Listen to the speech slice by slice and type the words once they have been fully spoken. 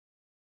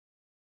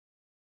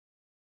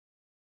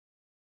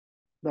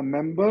the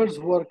members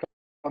who are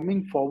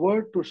coming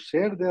forward to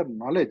share their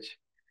knowledge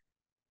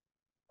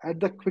at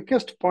the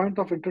quickest point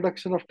of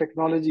introduction of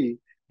technology,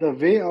 the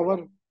way our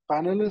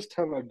panelists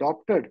have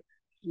adopted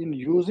in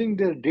using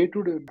their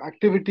day-to-day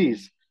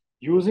activities,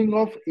 using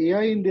of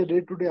AI in their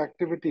day-to-day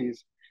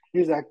activities,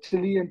 is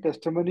actually a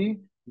testimony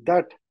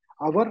that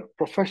our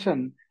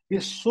profession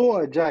is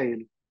so agile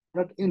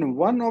that in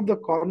one of the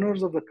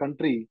corners of the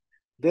country,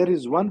 there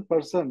is one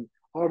person,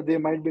 or there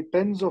might be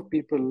tens of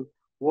people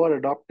who are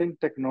adopting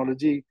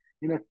technology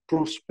in a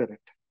true spirit.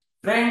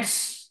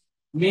 Friends,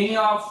 many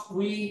of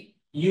we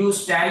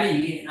use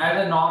Tally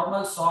as a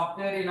normal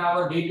software in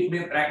our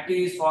day-to-day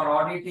practice for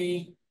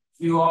auditing,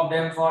 few of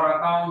them for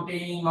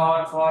accounting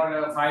or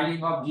for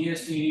filing of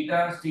GST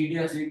returns,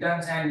 TDS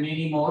returns, and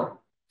many more.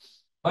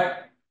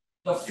 But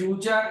the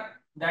future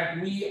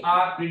that we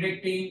are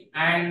predicting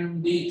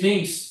and the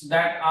things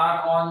that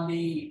are on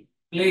the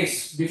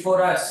place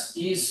before us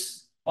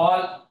is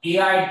all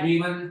AI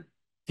driven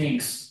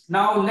things.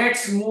 Now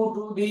let's move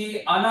to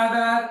the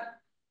another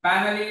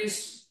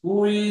panelist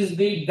who is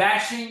the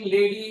dashing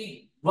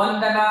lady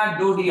Vandana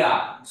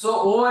Dodhia.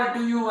 So over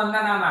to you,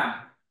 Vandana ma'am.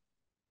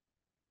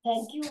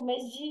 Thank you,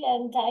 Ms. G,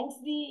 and thanks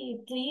the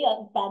three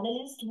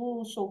panelists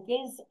who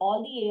showcase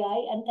all the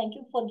AI, and thank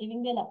you for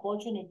giving me an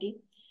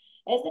opportunity.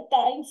 As the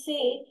Times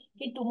say,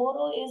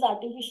 tomorrow is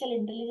artificial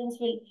intelligence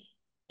will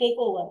take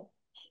over.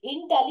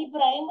 In Tally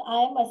Prime,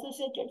 I am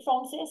associated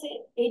from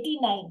say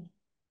 89.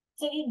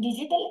 So in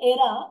digital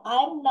era,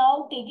 I am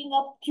now taking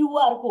up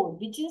QR code,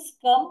 which is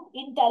come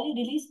in Tally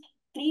release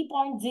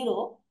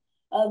 3.0,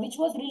 which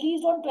was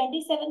released on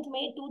 27th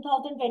May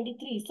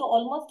 2023. So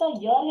almost a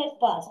year has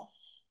passed.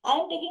 I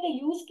am taking a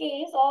use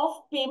case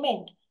of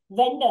payment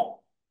vendor,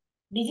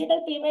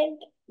 digital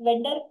payment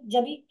vendor.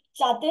 जब भी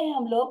चाहते हैं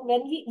हम लोग,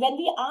 when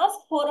we ask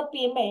for a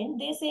payment,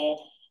 they say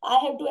I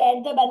have to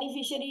add the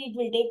beneficiary. It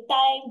will take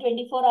time,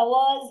 24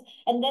 hours,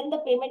 and then the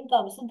payment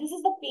comes. So this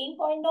is the pain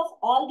point of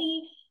all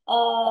the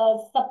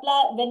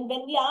supply. When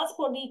we ask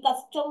for the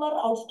customer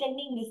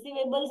outstanding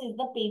receivables is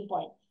the pain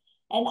point,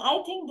 and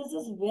I think this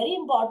is very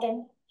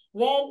important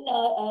when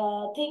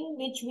thing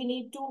which we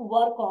need to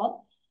work on.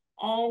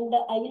 And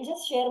I will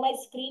just share my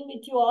screen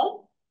with you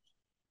all.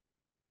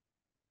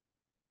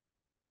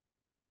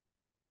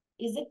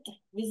 Is it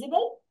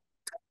visible?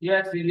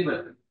 Yes,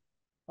 visible.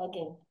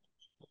 Okay.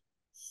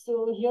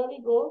 So here we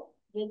go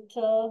with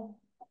our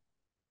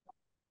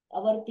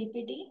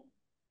PPT.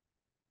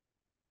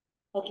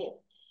 Okay.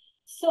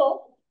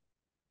 So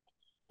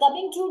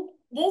coming to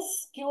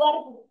this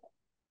QR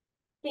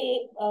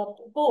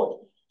code,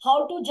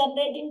 how to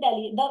generate in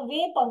Tally. The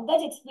way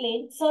Pankaj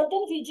explained,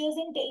 certain features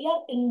in Tally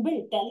are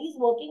inbuilt. Tally is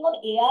working on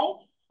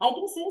AI, I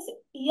think since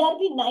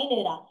ERP 9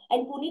 era.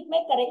 And Puneet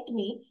may correct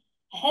me.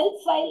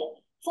 Help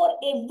file for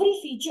every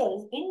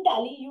features in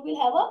Tally, you will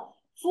have a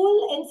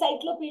full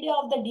encyclopedia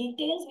of the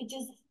details which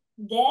is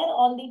there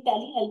on the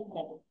Tally help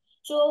menu.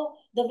 So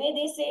the way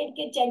they said,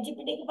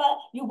 ChatGPT,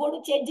 you go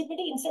to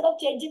ChatGPT, instead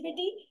of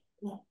ChatGPT,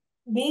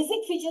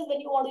 basic features when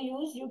you want to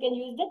use, you can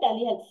use the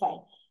Tally help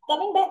file.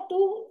 Coming back to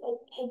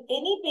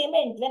any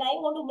payment, when I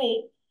want to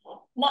make,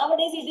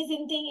 nowadays it is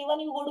in thing,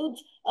 even you go to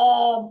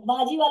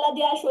Bhaji Wala,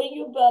 they are showing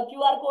you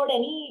QR code,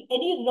 any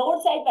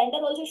roadside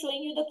vendor also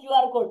showing you the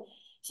QR code.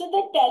 So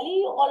the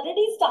Tally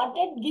already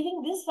started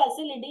giving this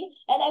facility,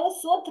 and I was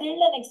so thrilled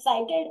and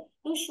excited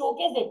to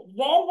showcase it,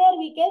 where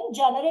we can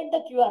generate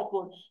the QR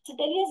code. So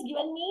Tally has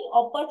given me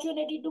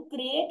opportunity to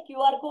create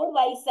QR code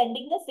while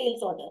sending the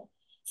sales order.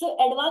 So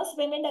advance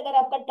payment, agar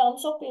aapka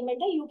terms of payment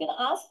hai, you can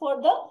ask for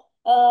the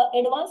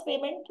advance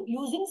payment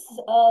using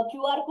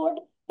QR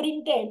code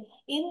printed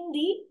in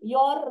the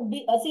your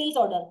sales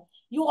order.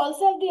 You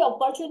also have the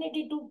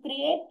opportunity to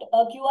create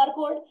a QR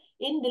code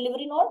in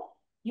delivery note.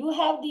 You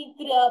have the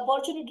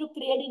opportunity to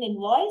create an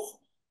invoice,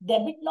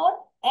 debit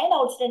note, and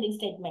outstanding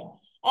statement.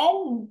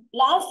 And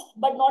last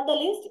but not the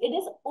least, it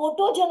is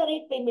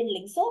auto-generate payment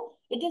link. So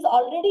it is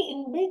already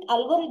inbuilt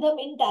algorithm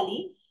in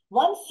Tally.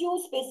 Once you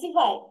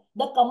specify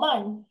the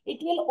command,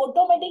 it will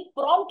automatically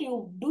prompt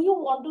you, do you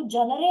want to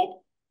generate?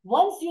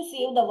 Once you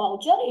save the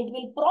voucher, it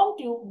will prompt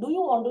you, do you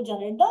want to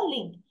generate the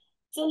link?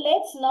 So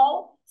let's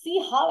now see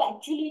how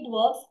actually it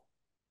works.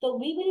 So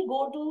we will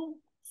go to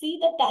see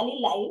the Tally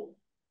live.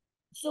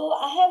 So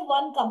I have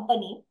one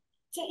company.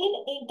 So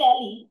in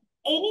Tally,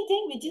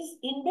 anything which is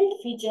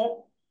inbuilt feature,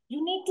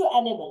 you need to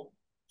enable.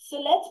 So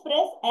let's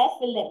press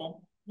F11.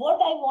 What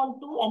I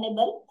want to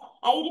enable,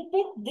 I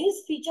repeat,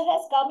 this feature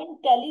has come in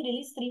Tally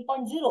release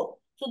 3.0.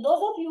 So those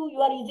of you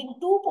are using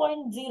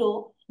 2.0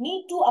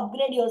 need to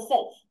upgrade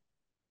yourself.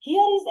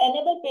 Here is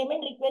enable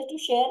payment request to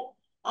share.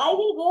 I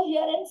will go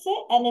here and say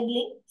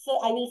enabling. So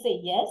I will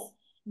say yes.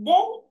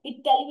 Then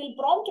it will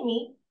prompt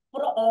me,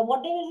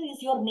 whatever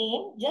is your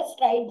name, just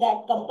write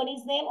that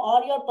company's name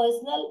or your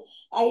personal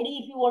ID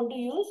if you want to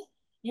use.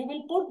 You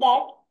will put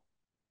that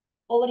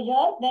over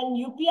here. Then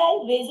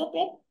UPI,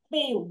 RazoPay,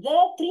 PayU. There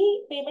are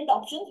three payment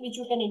options which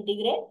you can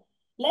integrate.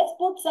 Let's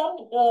put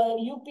some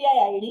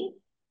UPI ID.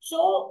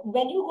 So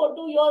when you go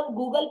to your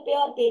Google Pay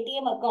or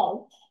Paytm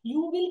account, you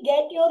will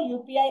get your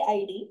UPI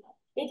ID.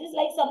 It is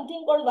like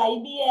something called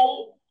YBL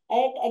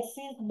at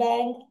Axis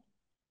Bank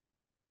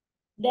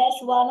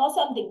 -1 or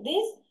something.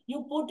 This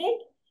you put it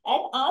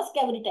and ask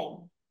every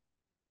time.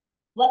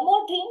 One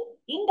more thing,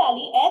 in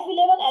Tally,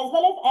 F11 as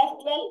well as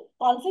F12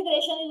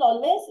 configuration is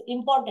always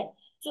important.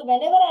 So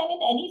whenever I'm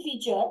in any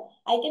feature,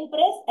 I can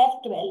press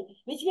F12,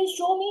 which will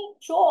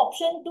show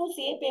option to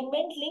say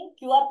payment link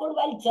QR code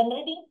while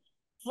generating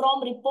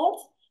from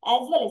reports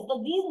as well as. So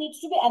these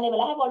needs to be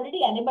enabled. I have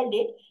already enabled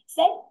it.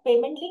 Set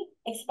payment link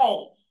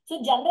expiry.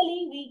 So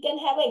generally, we can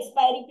have an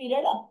expiry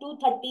period up to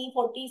 30,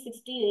 40,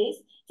 60 days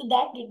so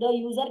that the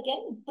user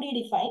can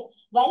predefine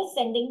while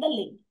sending the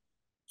link.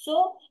 So,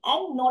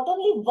 and not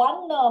only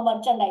one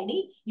merchant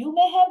ID, you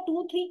may have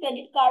 2, 3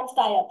 credit cards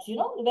tie-ups,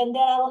 when they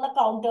are on a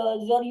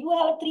counters, or you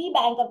have 3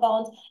 bank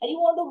accounts and you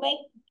want to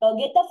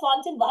get the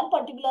funds in one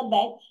particular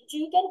bank. So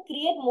you can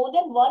create more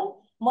than one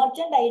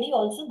merchant ID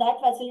also.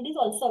 That facility is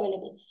also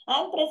available.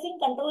 I am pressing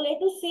Ctrl A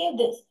to save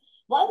this.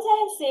 Once I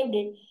have saved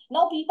it,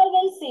 now people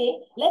will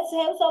say, let's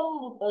have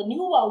some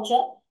new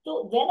voucher.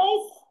 So when I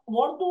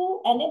want to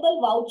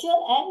enable voucher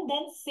and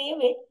then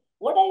save it,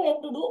 what I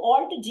have to do,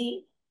 Alt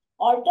G,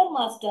 alter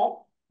master,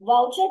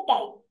 voucher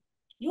type.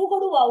 You go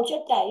to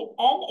voucher type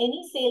and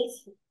any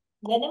sales,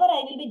 whenever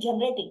I will be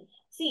generating.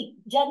 See,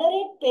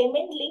 generate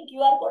payment link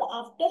QR code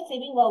after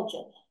saving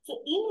voucher. So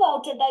in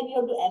voucher type, you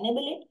have to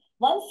enable it.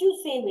 Once you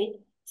save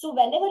it, so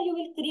whenever you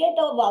will create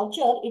a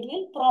voucher, it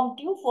will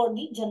prompt you for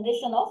the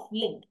generation of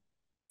link.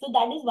 So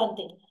that is one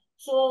thing.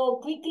 So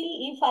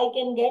quickly, if I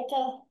can get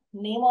a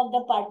name of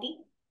the party.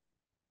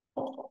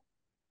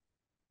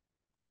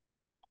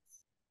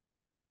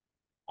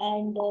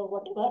 And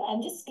whatever,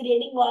 I'm just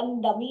creating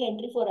one dummy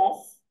entry for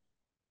us.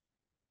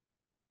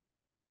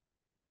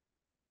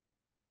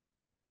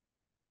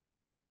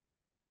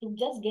 To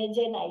just get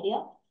an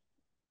idea.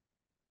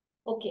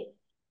 Okay,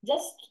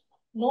 just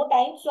no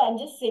time, so I'm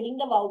just saving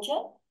the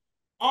voucher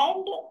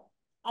and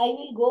I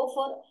will go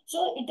for,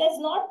 so it has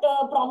not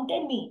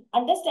prompted me.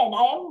 Understand,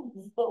 I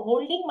am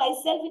holding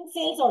myself in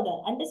sales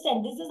order.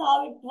 Understand, this is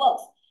how it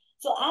works.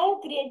 So I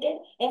have created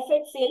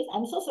F8 sales.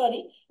 I'm so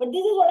sorry, but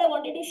this is what I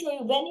wanted to show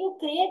you. When you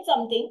create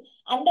something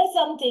under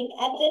something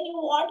and then you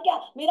want,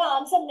 mera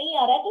answer nahi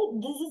aa raha hai, so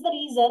this is the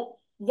reason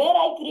where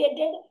I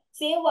created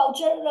save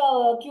voucher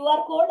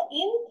QR code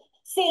in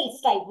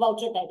sales type,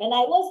 voucher type, and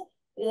I was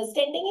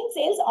standing in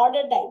sales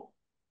order type.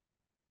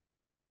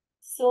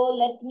 So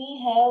let me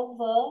have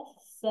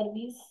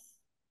service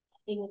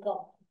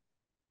income.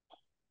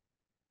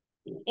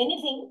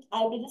 Anything,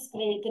 I will just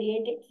create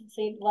it,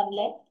 say 1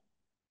 lakh,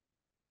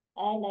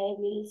 and I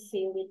will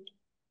save it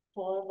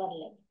for 1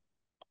 lakh.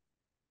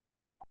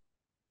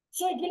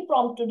 So it will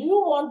prompt you, do you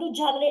want to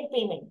generate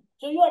payment?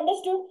 So you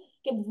understood,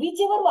 okay,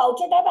 whichever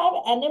voucher type I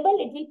have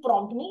enabled, it will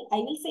prompt me. I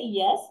will say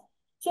yes.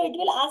 So it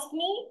will ask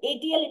me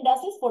ATL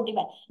Industries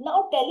 45.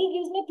 Now Tele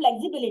gives me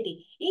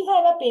flexibility. If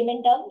I have a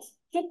payment terms,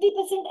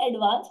 50%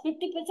 advance,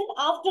 50%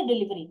 after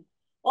delivery,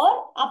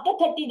 or after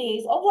 30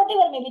 days, or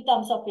whatever may be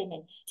terms of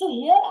payment. So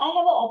here I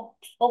have an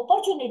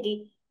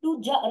opportunity to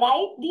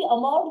write the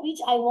amount which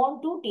I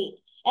want to take.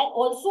 And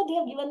also they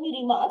have given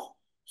me remarks.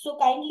 So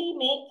kindly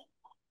make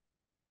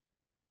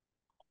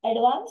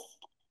advance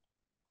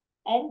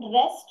and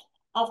rest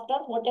after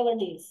whatever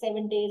days,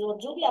 7 days or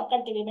जो भी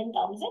आपका payment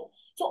terms है.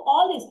 So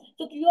all this,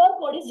 so QR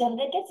code is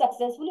generated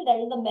successfully. That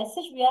is the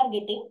message we are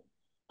getting.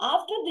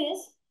 After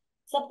this,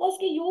 suppose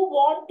कि you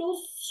want to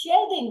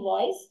share the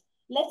invoice.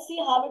 Let's see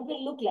how it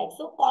will look like.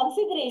 So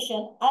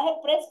configuration, I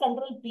have pressed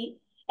Ctrl P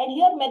and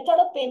here method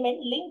of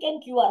payment, link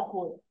and QR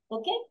code.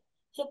 Okay.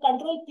 So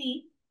Ctrl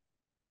P,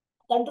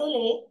 Ctrl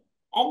A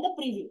and the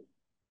preview.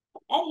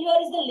 And here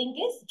is the link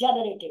is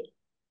generated.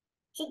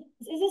 So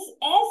this is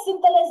as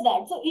simple as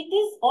that. So it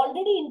is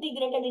already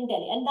integrated in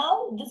Tele. And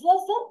now this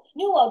was the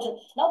new voucher.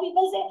 Now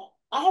people say,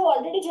 I have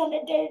already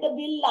generated the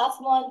bill last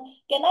month.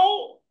 Can I?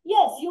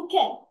 Yes, you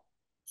can.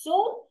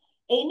 So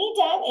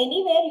anytime,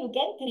 anywhere you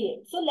can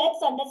create. So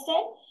let's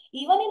understand,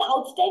 even in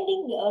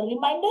outstanding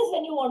reminders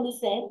when you want to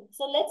send.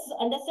 So let's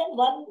understand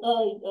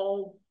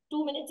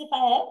 2 minutes if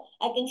I have,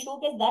 I can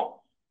showcase that.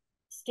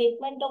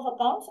 Statement of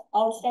accounts,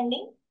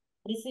 outstanding,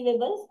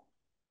 receivables,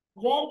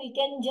 where we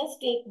can just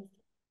take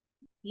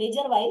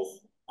ledger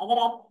wise.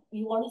 Agar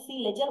you want to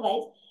see ledger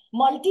wise,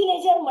 multi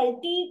ledger,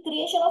 multi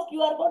creation of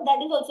QR code, that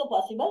is also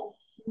possible.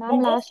 But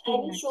just I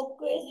will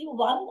showcase you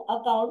one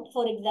account,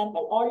 for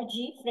example, Alt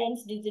G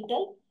friends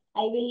digital.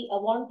 I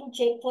will want to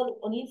check for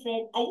only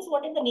friend. I just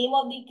wanted the name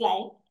of the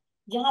client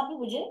जहाँ पे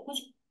मुझे कुछ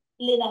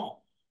लेना है.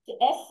 So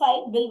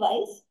F5 bill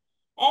wise,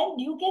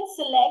 and you can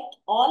select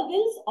all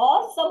bills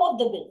or some of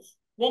the bills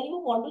when you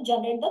want to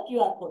generate the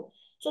QR code.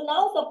 So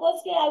now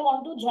suppose I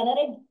want to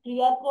generate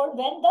QR code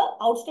when the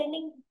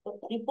outstanding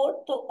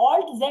report to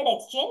Alt Z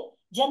exchange,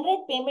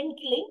 generate payment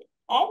link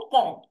and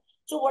current.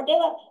 So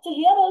whatever. So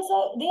here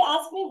also they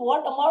ask me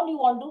what amount you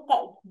want to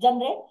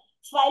generate.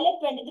 So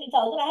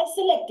 5,23,000 I have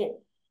selected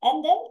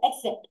and then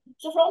accept.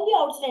 So from the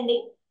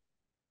outstanding,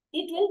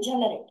 it will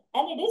generate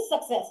and it is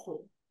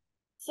successful.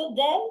 So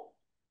then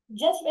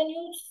just when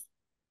you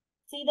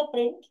see the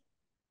print,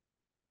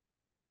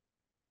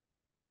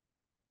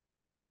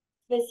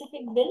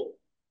 specific bill,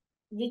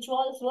 which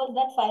was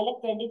that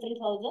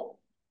 5,23,000.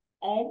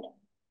 And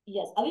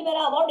yes, अभी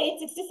मेरा amount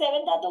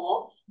 867 था, तो वो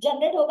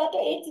generate होगा तो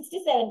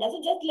 867 था. So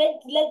just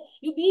let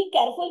you be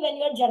careful when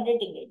you are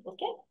generating it.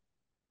 Okay.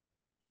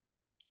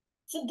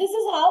 So this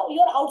is how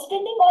your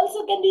outstanding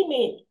also can be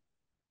made,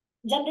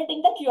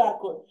 generating the QR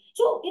code.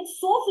 So it's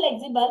so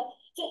flexible.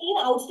 So in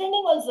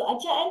outstanding also, and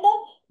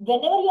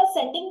whenever you are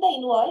sending the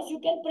invoice, you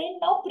can print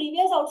now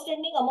previous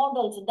outstanding amount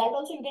also. That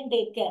also you can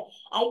take care.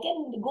 I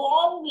can go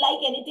on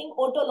like anything.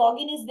 Auto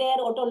login is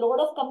there. Auto load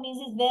of companies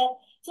is there.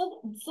 So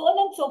on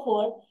and so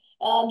forth.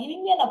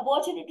 Giving me an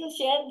opportunity to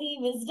share the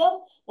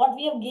wisdom what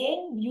we have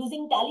gained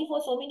using Tally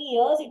for so many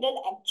years. It is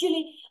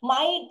actually,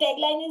 my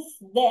tagline is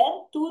there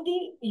to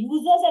the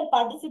users and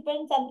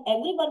participants and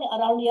everyone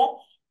around here: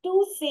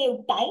 to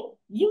save time,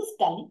 use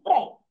Tally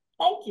Prime.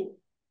 Thank you.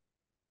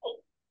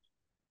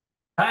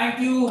 Thank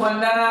you,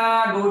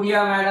 Vandana,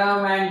 Dodhia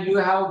madam, and you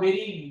have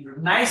very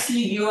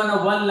nicely given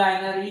a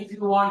one-liner. If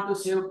you want to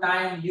save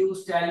time,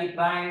 use Tally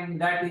Prime.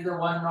 That is the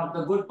one of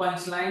the good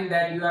punchline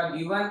that you have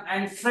given.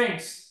 And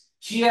friends,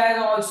 she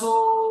has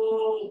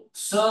also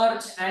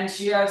searched and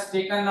she has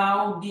taken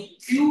out the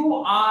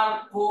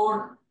QR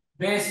code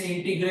based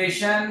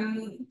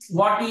integration.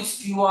 What is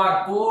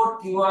QR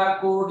code? QR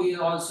code is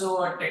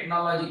also a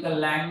technological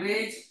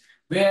language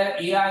where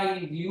AI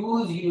is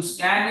used, you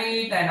scan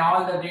it and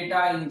all the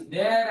data is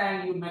there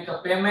and you make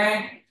a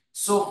payment.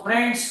 So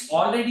friends,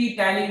 already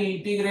Tally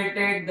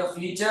integrated the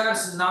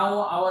features.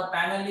 Now our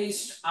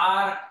panelists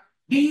are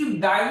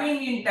deep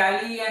diving in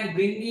Tally and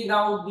bringing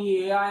out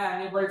the AI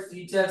enabled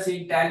features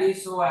in Tally.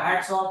 So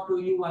hats off to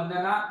you,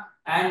 Vandana.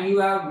 And you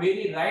have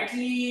very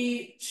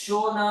rightly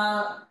shown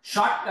a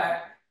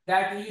shortcut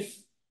that if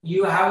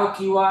you have a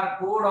QR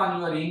code on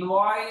your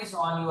invoice,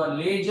 on your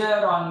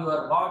ledger, on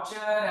your voucher,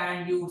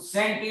 and you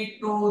send it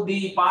to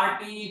the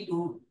party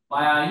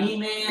via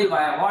email,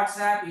 via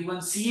WhatsApp, even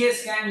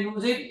CS can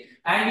use it.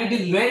 And it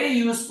is very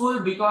useful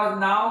because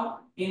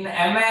now in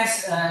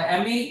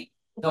ME,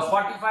 the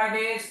 45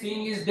 days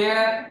thing is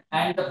there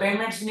and the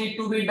payments need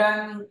to be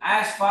done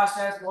as fast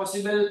as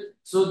possible.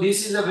 So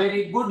this is a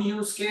very good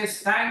use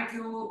case. Thank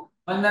you,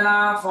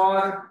 Vandana,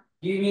 for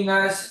giving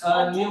us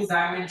a new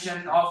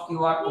dimension of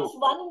QR code. Just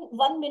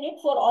one minute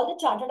for all the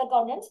chartered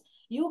accountants.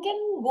 You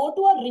can go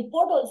to a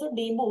report also,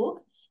 daybook,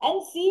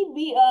 and see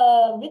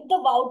with the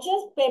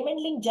vouchers payment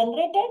link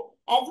generated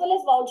as well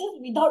as vouchers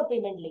without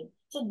payment link.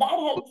 So that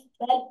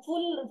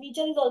helpful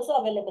feature is also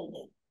available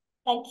there.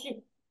 Thank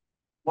you.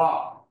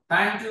 Wow.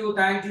 Thank you,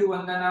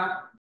 Vandana.